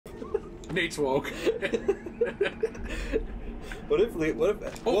Nate's woke. What if...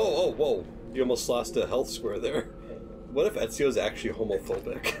 Whoa. You almost lost a health square there. What if Ezio's actually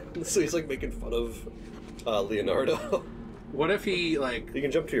homophobic? So he's, like, making fun of Leonardo. What if he, like... You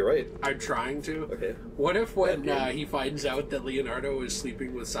can jump to your right. I'm trying to. Okay. What if when he finds out that Leonardo is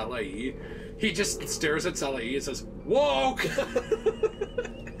sleeping with Salai, he just stares at Salai and says, "Woke!"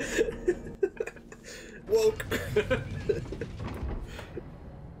 Woke!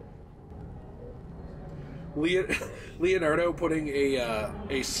 Leonardo putting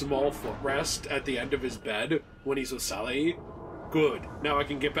a small footrest at the end of his bed when he's with Salai. Good. Now I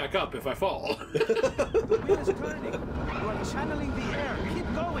can get back up if I fall. The wheel is turning. You are channeling the air.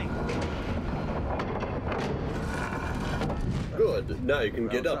 Keep going. Good. Now you can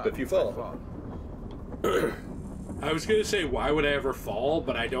get up if you fall. I was gonna say, why would I ever fall?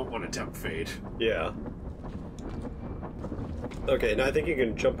 But I don't want to tempt fate. Yeah. Okay, now I think you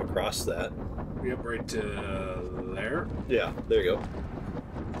can jump across that. Yep, right to there. Yeah, there you go.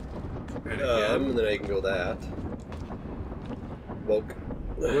 And again. And then I can go that. Woke.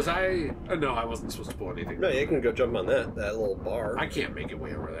 Was I? No, I wasn't supposed to pull anything. No, you can go jump on that little bar. I can't make it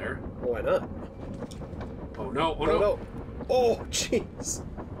way over there. Why not? Oh no! Oh, no! no! Oh, jeez!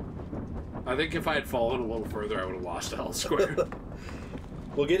 I think if I had fallen a little further, I would have lost a health square.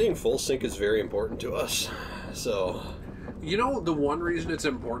 Well, getting full sync is very important to us, so... You know, the one reason it's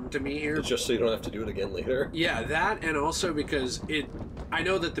important to me here... It's just so you don't have to do it again later. Yeah, that, and also because I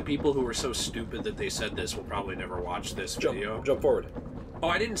know that the people who were so stupid that they said this will probably never watch this video. Jump forward. Oh,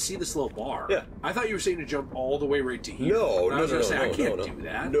 I didn't see this little bar. Yeah. I thought you were saying to jump all the way right to here. No, I was going to say, I can't no. do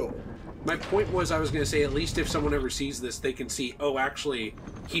that. No. My point was, I was going to say, at least if someone ever sees this, they can see, oh, actually,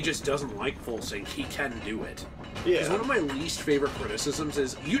 he just doesn't like full sync. He can do it. Yeah. Because one of my least favorite criticisms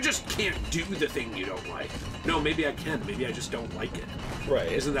is, you just can't do the thing you don't like. No, maybe I can. Maybe I just don't like it.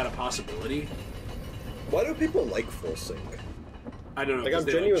 Right. Isn't that a possibility? Why do people like full sync? I don't know. Like, I'm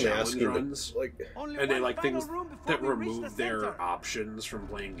they genuinely like asking, runs, Only and they one like final things room before that we reach the remove their center. options from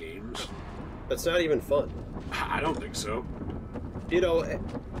playing games. That's not even fun. I don't think so. You know,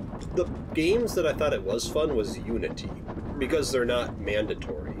 the games that I thought it was fun was Unity, because they're not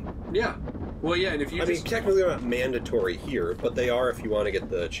mandatory. Yeah. Well, yeah, and if you I mean, technically they're not mandatory here, but they are if you want to get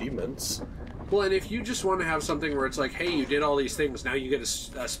the achievements. Well, and if you just want to have something where it's like, hey, you did all these things, now you get a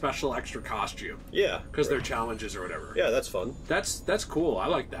special extra costume. Yeah. Because they're challenges or whatever. Yeah, that's fun. That's cool. I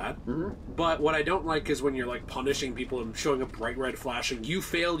like that. Mm-hmm. But what I don't like is when you're, like, punishing people and showing a bright red flashing, you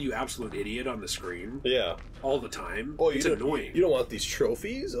failed, you absolute idiot, on the screen. Yeah. All the time. Oh, it's annoying. You don't want these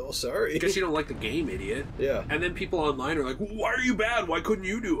trophies? Oh, sorry. Because you don't like the game, idiot. Yeah. And then people online are like, why are you bad? Why couldn't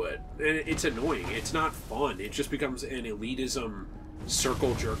you do it? And it's annoying. It's not fun. It just becomes an elitism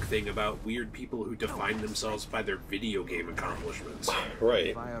circle jerk thing about weird people who define themselves by their video game accomplishments.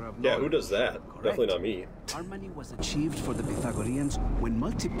 Right. Yeah, who does that? Correct. Definitely not me. Harmony was achieved for the Pythagoreans when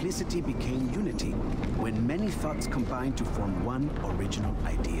multiplicity became unity, when many thoughts combined to form one original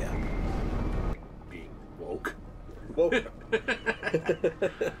idea. Being woke. Woke.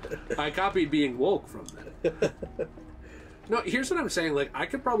 I copied being woke from that. No, here's what I'm saying. Like, I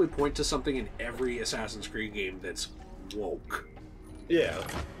could probably point to something in every Assassin's Creed game that's woke. Yeah.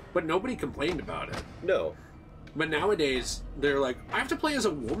 But nobody complained about it. No. But nowadays, they're like, I have to play as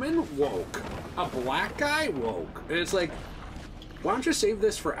a woman? Woke. A black guy? Woke. And it's like, why don't you save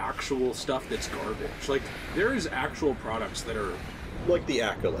this for actual stuff that's garbage? Like, there is actual products that are... Like the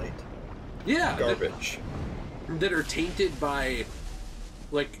Acolyte. Yeah. Garbage. That are tainted by,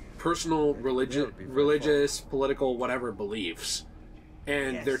 like, personal, religious, political, whatever beliefs.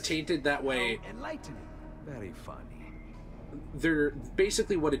 And they're tainted that way. Enlightening. Very funny. They're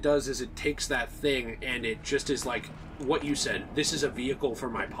basically what it does is it takes that thing and it just is like what you said, this is a vehicle for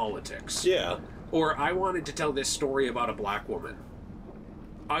my politics. Yeah. Or I wanted to tell this story about a black woman.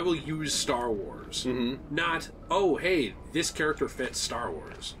 I will use Star Wars. Mm-hmm. Not, oh, hey, this character fits Star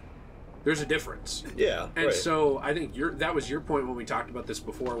Wars. There's a difference. Yeah. And right. so I think that was your point when we talked about this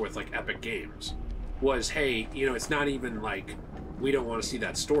before with like Epic Games. Was, hey, you know, it's not even like we don't want to see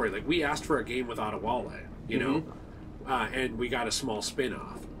that story. Like we asked for a game with Adewale, you know? And we got a small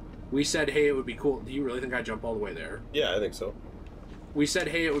spin-off. We said, hey, it would be cool. Do you really think I'd jump all the way there? Yeah, I think so. We said,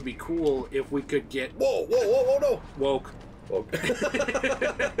 hey, it would be cool if we could get... Whoa, no! Woke. Woke.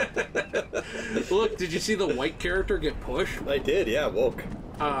 Look, did you see the white character get pushed? I did, yeah, woke.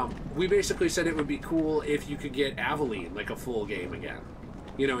 We basically said it would be cool if you could get Aveline, like a full game again.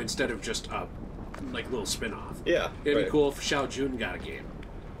 You know, instead of just a, like, little spin-off. Yeah, It'd be cool if Xiao Jun got a game.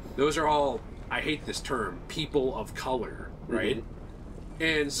 Those are all... I hate this term, people of color, right?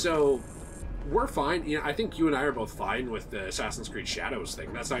 And so we're fine. You know, I think you and I are both fine with the Assassin's Creed Shadows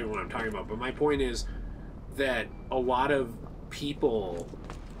thing. That's not even what I'm talking about. But my point is that a lot of people,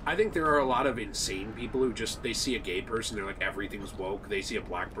 I think there are a lot of insane people who just, they see a gay person, they're like, everything's woke. They see a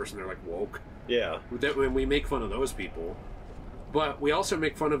black person, they're like, woke. Yeah. That when we make fun of those people. But we also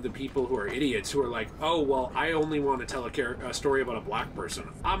make fun of the people who are idiots, who are like, oh, well, I only want to tell a story about a black person.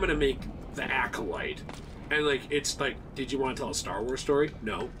 I'm going to make the Acolyte. And, like, it's like, did you want to tell a Star Wars story?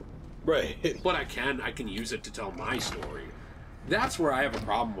 No. Right. But I can use it to tell my story. That's where I have a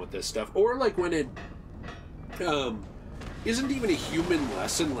problem with this stuff. Or, like, when it isn't even a human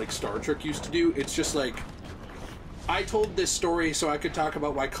lesson like Star Trek used to do. It's just like, I told this story so I could talk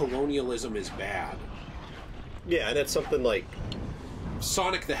about why colonialism is bad. Yeah, and it's something like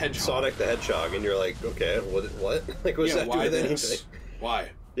Sonic the Hedgehog. Sonic the Hedgehog, and you're like, okay, what? Like, what's that do with anything? Why?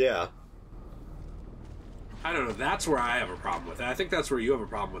 Yeah. I don't know. That's where I have a problem with it. I think that's where you have a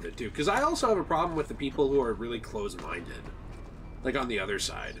problem with it, too. Because I also have a problem with the people who are really close-minded. Like, on the other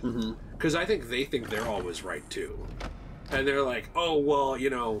side. Because I think they think they're always right, too. And they're like, oh, well, you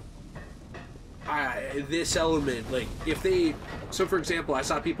know, this element, like, if they... So, for example, I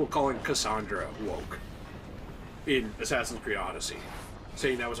saw people calling Cassandra woke in Assassin's Creed Odyssey,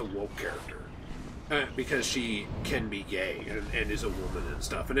 saying that was a woke character. Because she can be gay and is a woman and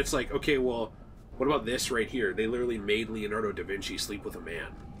stuff. And it's like, okay, well... What about this right here? They literally made Leonardo da Vinci sleep with a man.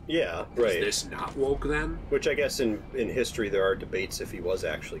 Yeah, right. Is this not woke then? Which I guess in history there are debates if he was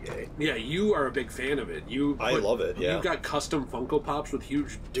actually gay. Yeah, you are a big fan of it. I love it, yeah. You got custom Funko Pops with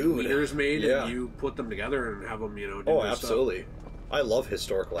huge wieners made, and you put them together and have them, you know, do their absolutely. Stuff. I love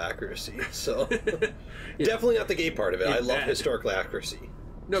historical accuracy, so... Definitely not the gay part of it. I love historical accuracy,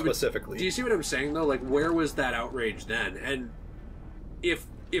 specifically. Do you see what I'm saying, though? Like, where was that outrage then? And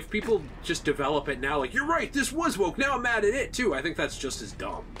if people just develop it now, like, you're right, this was woke, now I'm mad at it, too, I think that's just as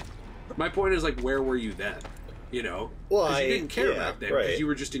dumb. My point is, like, where were you then? You know? Well, because you didn't care back then, because you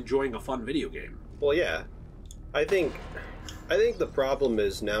were just enjoying a fun video game. Well, yeah. I think the problem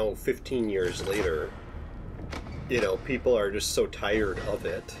is now, 15 years later, you know, people are just so tired of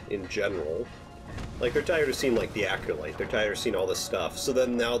it, in general. Like, they're tired of seeing, like, the Acolyte. They're tired of seeing all this stuff. So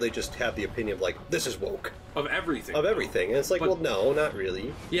then now they just have the opinion of, like, this is woke. Of everything. Of everything. And it's like, well, no, not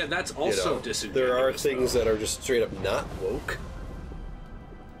really. Yeah, that's also disingenuous. There are things that are just straight up not woke.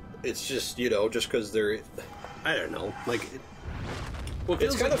 It's just, you know, just because they're... I don't know. Like,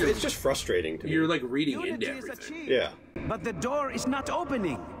 it's kind of... It's just frustrating to me. You're, like, reading into everything. Yeah. But the door is not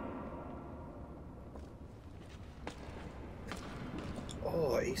opening.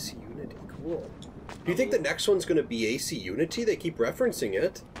 Oh, AC Unity. Cool. Do you think the next one's going to be AC Unity? They keep referencing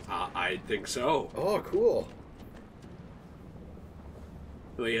it. I think so. Oh, cool.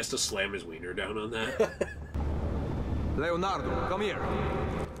 Well, he has to slam his wiener down on that. Leonardo, come here.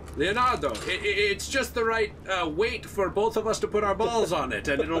 Leonardo, it's just the right weight for both of us to put our balls on it,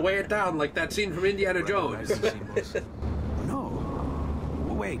 and it'll weigh it down like that scene from Indiana Jones. No.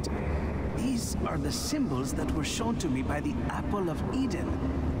 Wait. These are the symbols that were shown to me by the Apple of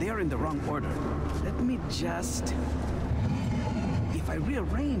Eden. They are in the wrong order. Let me just... If I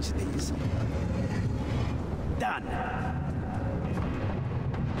rearrange these... Done!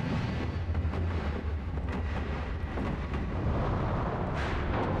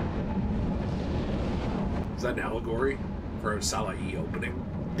 Is that an allegory for a Salah E opening?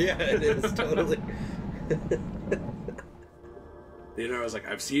 Yeah, it is, totally. You know, I was like,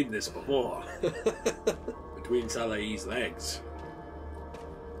 I've seen this before. Between Salah's legs.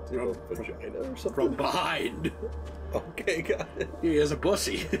 From vagina or something? From behind. Okay, got it. He has a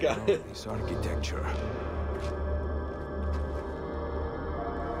pussy. Got it. This architecture.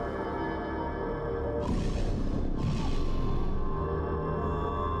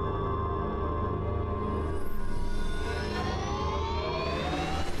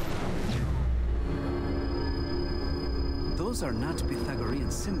 Those are not Pythagorean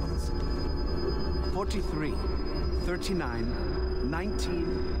symbols. 43, 39,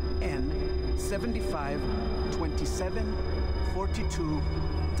 19, N, 75, 27, 42,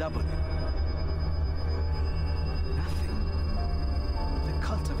 W. Nothing. The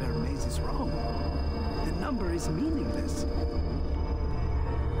cult of Hermes is wrong. The number is meaningless.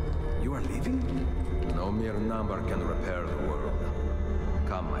 You are leaving? No mere number can repair the world.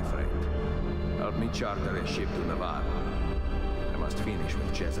 Come, my friend. Help me charter a ship to Navarre. I must finish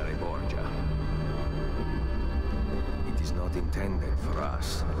with Cesare Borgia. It is not intended for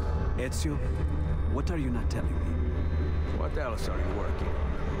us. Ezio, what are you not telling me? What else are you working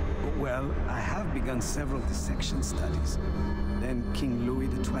on? Well, I have begun several dissection studies. Then King Louis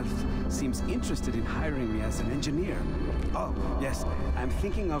XII seems interested in hiring me as an engineer. Oh, yes, I'm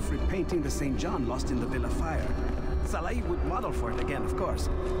thinking of repainting the St. John lost in the Villa fire. Salai would model for it again, of course.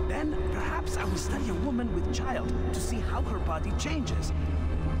 Then, perhaps I will study a woman with child to see how her body changes.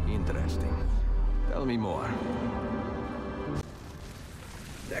 Interesting. Tell me more.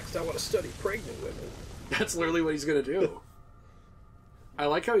 Next, I want to study pregnant women. That's literally what he's gonna do. I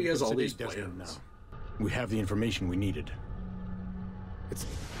like how he has all these City's desperate plans. now. We have the information we needed. It's...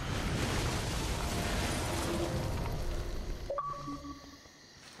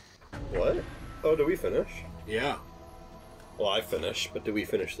 What? Oh, did we finish? Yeah. Well, I finished, but did we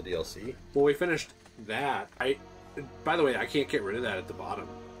finish the DLC? Well, we finished that. By the way, I can't get rid of that at the bottom.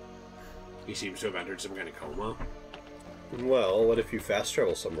 He seems to have entered some kind of coma. Well, what if you fast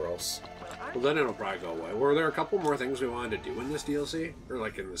travel somewhere else? Well, then it'll probably go away. Were there a couple more things we wanted to do in this DLC? Or,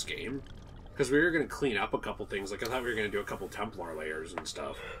 like, in this game? Because we were going to clean up a couple things. Like, I thought we were going to do a couple Templar layers and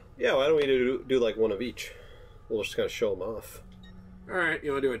stuff. Yeah, why don't we do like one of each? We'll just kind of show them off. Alright,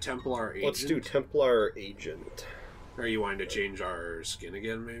 you want to do a Templar Agent? Let's do Templar Agent. Or you wanting to change our skin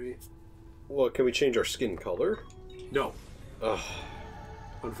again, maybe? Well, can we change our skin color? No. Ugh.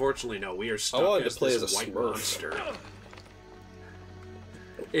 Unfortunately, no. We are I stuck wanted as to play this as a white Smurf. monster.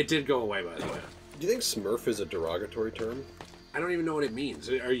 It did go away, by the way. Do you think Smurf is a derogatory term? I don't even know what it means.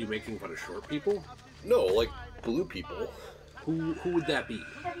 Are you making fun of short people? No, like blue people. Who would that be?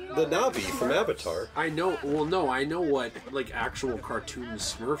 The Navi from Avatar. I know. Well, no, I know what like actual cartoon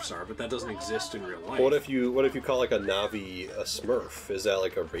Smurfs are, but that doesn't exist in real life. What if you call like a Navi a Smurf? Is that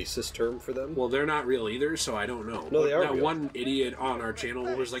like a racist term for them? Well, they're not real either, so I don't know. No, they are That real. one idiot on our channel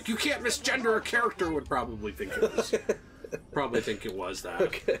was like, "You can't misgender a character." Would probably think it was. Probably think it was that.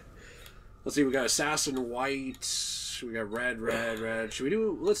 Okay. Let's see. We got assassin white. We got red. Should we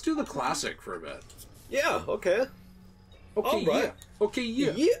do? Let's do the classic for a bit. Yeah. Okay. Okay. All right. Yeah. Okay.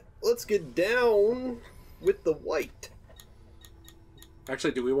 Yeah. Yeah. Let's get down with the white.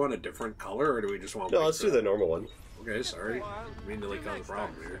 Actually, do we want a different color, or do we just want? No, white let's do for- the normal one. Okay. Sorry. I mean to like cause a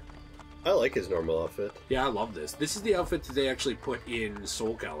problem here. I like his normal outfit. Yeah, I love this. This is the outfit that they actually put in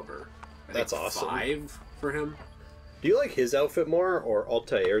Soul Calibur. I That's think awesome. 5 for him. Do you like his outfit more or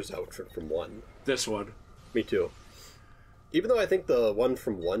Altair's outfit from 1? This one. Me too. Even though I think the one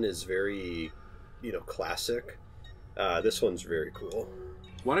from 1 is very, classic, this one's very cool.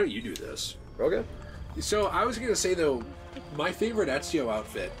 Why don't you do this? Okay. So I was gonna say though, my favorite Ezio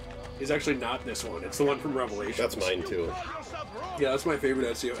outfit is actually not this one. It's the one from Revelations. That's mine too. Yeah, that's my favorite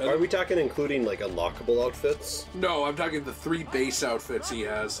Ezio. Are we talking including like unlockable outfits? No, I'm talking the 3 base outfits he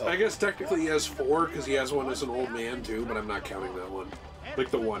has. I guess technically he has 4 because he has one as an old man too, but I'm not counting that one.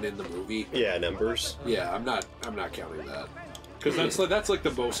 Like the one in the movie. Yeah, numbers. Yeah, I'm not counting that because that's like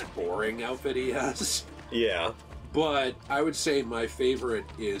the most boring outfit he has. Yeah. But I would say my favorite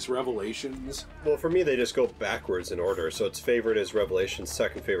is Revelations. Well, for me, they just go backwards in order. So its favorite is Revelations,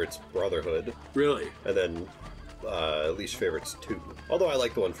 second favorite's Brotherhood, Really? and then least favorite's 2. Although I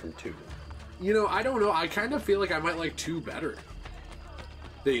like the one from 2. I don't know. I kind of feel like I might like 2 better.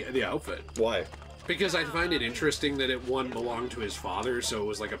 The outfit. Why? Because I find it interesting that it, 1, belonged to his father, so it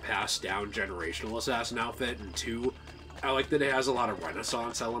was like a passed down generational assassin outfit, and 2, I like that it has a lot of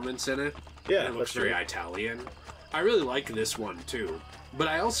Renaissance elements in it. Yeah, and it looks that's very right. Italian. I really like this one too. But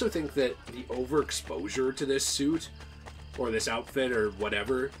I also think that the overexposure to this suit, or this outfit, or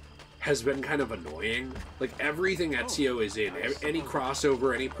whatever, has been kind of annoying. Like, everything Ezio is in, any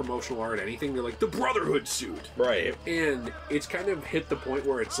crossover, any promotional art, anything, they're like, the Brotherhood suit! Right. And it's kind of hit the point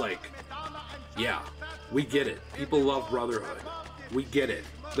where it's like, yeah, we get it. People love Brotherhood. We get it.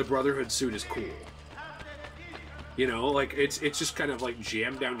 The Brotherhood suit is cool. Like, it's just kind of like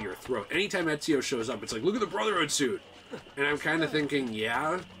jammed down your throat. Anytime Ezio shows up, it's like, look at the Brotherhood suit! And I'm kind of thinking,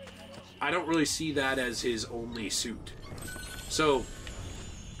 yeah, I don't really see that as his only suit. So,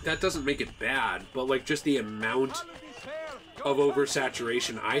 that doesn't make it bad, but like just the amount of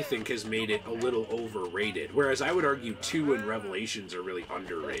oversaturation, I think, has made it a little overrated. Whereas I would argue 2 and Revelations are really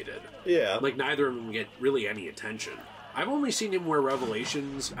underrated. Yeah. Like, neither of them get really any attention. I've only seen him wear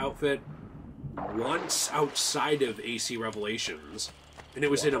Revelations outfit once outside of AC Revelations, and it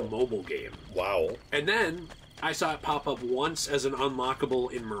was in a mobile game. Wow. And then I saw it pop up once as an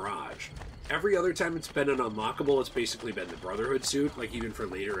unlockable in Mirage. Every other time it's been an unlockable, it's basically been the Brotherhood suit. Like, even for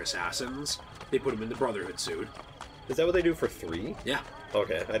later Assassins, they put him in the Brotherhood suit. Is that what they do for 3? Yeah.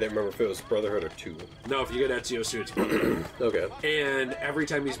 Okay, I didn't remember if it was Brotherhood or 2. No, if you get Ezio suit, it's Brotherhood. Okay. And every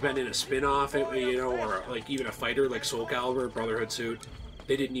time he's been in a spin-off, or like even a fighter like Soul Calibur, Brotherhood suit,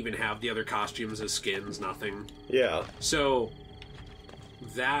 they didn't even have the other costumes as skins, nothing. Yeah. So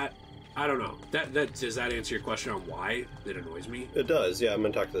that I don't know. That does that answer your question on why it annoys me? It does, yeah. I'm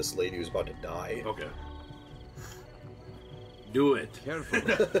gonna talk to this lady who's about to die. Okay. Do it. Careful.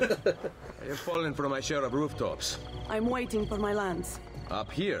 I have fallen from my share of rooftops. I'm waiting for my lance.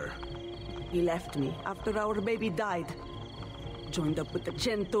 Up here? He left me after our baby died. Joined up with the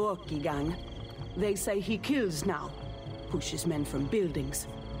Centuoki gang. They say he kills now. Pushes men from buildings.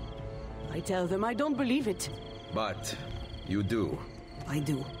 I tell them I don't believe it. But you do. I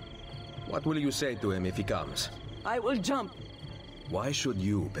do. What will you say to him if he comes? I will jump. Why should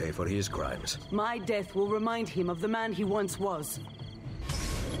you pay for his crimes? My death will remind him of the man he once was.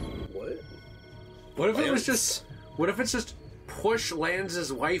 What? What if it was just... What if it's just push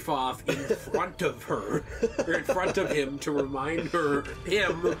Lance's wife off in front of her, or in front of him to remind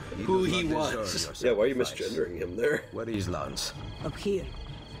him who he was? Yeah, why are you misgendering him there? Where is Lance? Up here.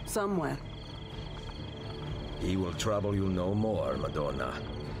 Somewhere. He will trouble you no more, Madonna.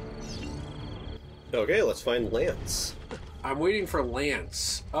 Okay, let's find Lance. I'm waiting for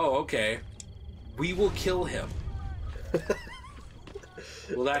Lance. Oh, okay. We will kill him.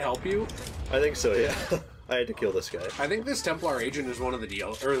 Will that help you? I think so, yeah. I had to kill this guy. I think this Templar agent is one of the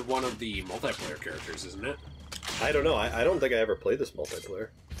one of the multiplayer characters, isn't it? I don't know. I don't think I ever played this multiplayer.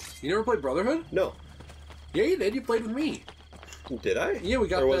 You never played Brotherhood? No. Yeah, you did. You played with me. Did I? Yeah, we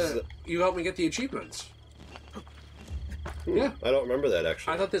got you helped me get the achievements. Yeah. I don't remember that,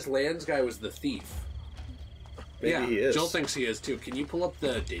 actually. I thought this Lands guy was the thief. Maybe he is. Jill thinks he is too. Can you pull up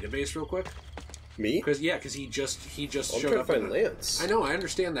the database real quick? Me? Because he just I'm showed trying up. to find Lance. I know, I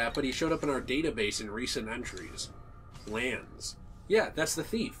understand that, but he showed up in our database in recent entries. Lands. Yeah, that's the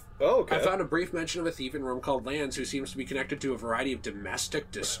thief. Oh, okay. I found a brief mention of a thief in Rome called Lands who seems to be connected to a variety of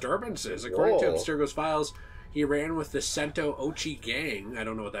domestic disturbances. According to Abstergo's files, he ran with the Sento Ochi gang. I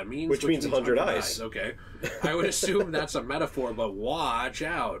don't know what that means. Which means 100 eyes. Okay. I would assume that's a metaphor, but watch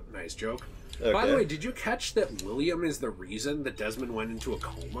out. Nice joke. Okay. By the way, did you catch that William is the reason that Desmond went into a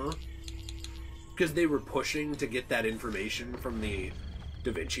coma? Because they were pushing to get that information from the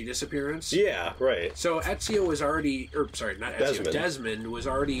Da Vinci disappearance? Yeah, right. So Ezio was already, or sorry, not Ezio, Desmond. Desmond was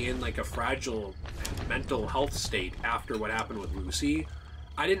already in like a fragile mental health state after what happened with Lucy.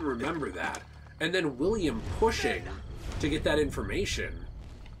 I didn't remember that. And then William pushing to get that information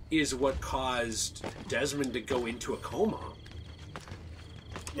is what caused Desmond to go into a coma.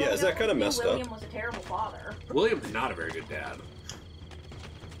 Yeah, is that kind of messed William up? was a terrible father. William's not a very good dad.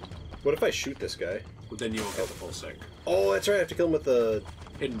 What if I shoot this guy? But then you won't get the full sync. Oh, that's right. I have to kill him with the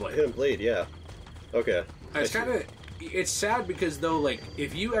Hidden Blade. hidden blade. Yeah. Okay. It's kind of... It's sad because, though, like,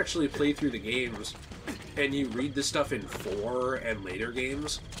 if you actually play through the games and you read the stuff in 4 and later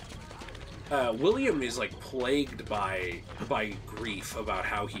games, William is, like, plagued by grief about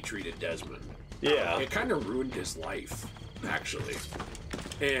how he treated Desmond. Yeah. It kind of ruined his life, actually.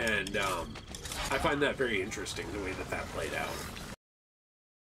 And I find that very interesting, the way that played out.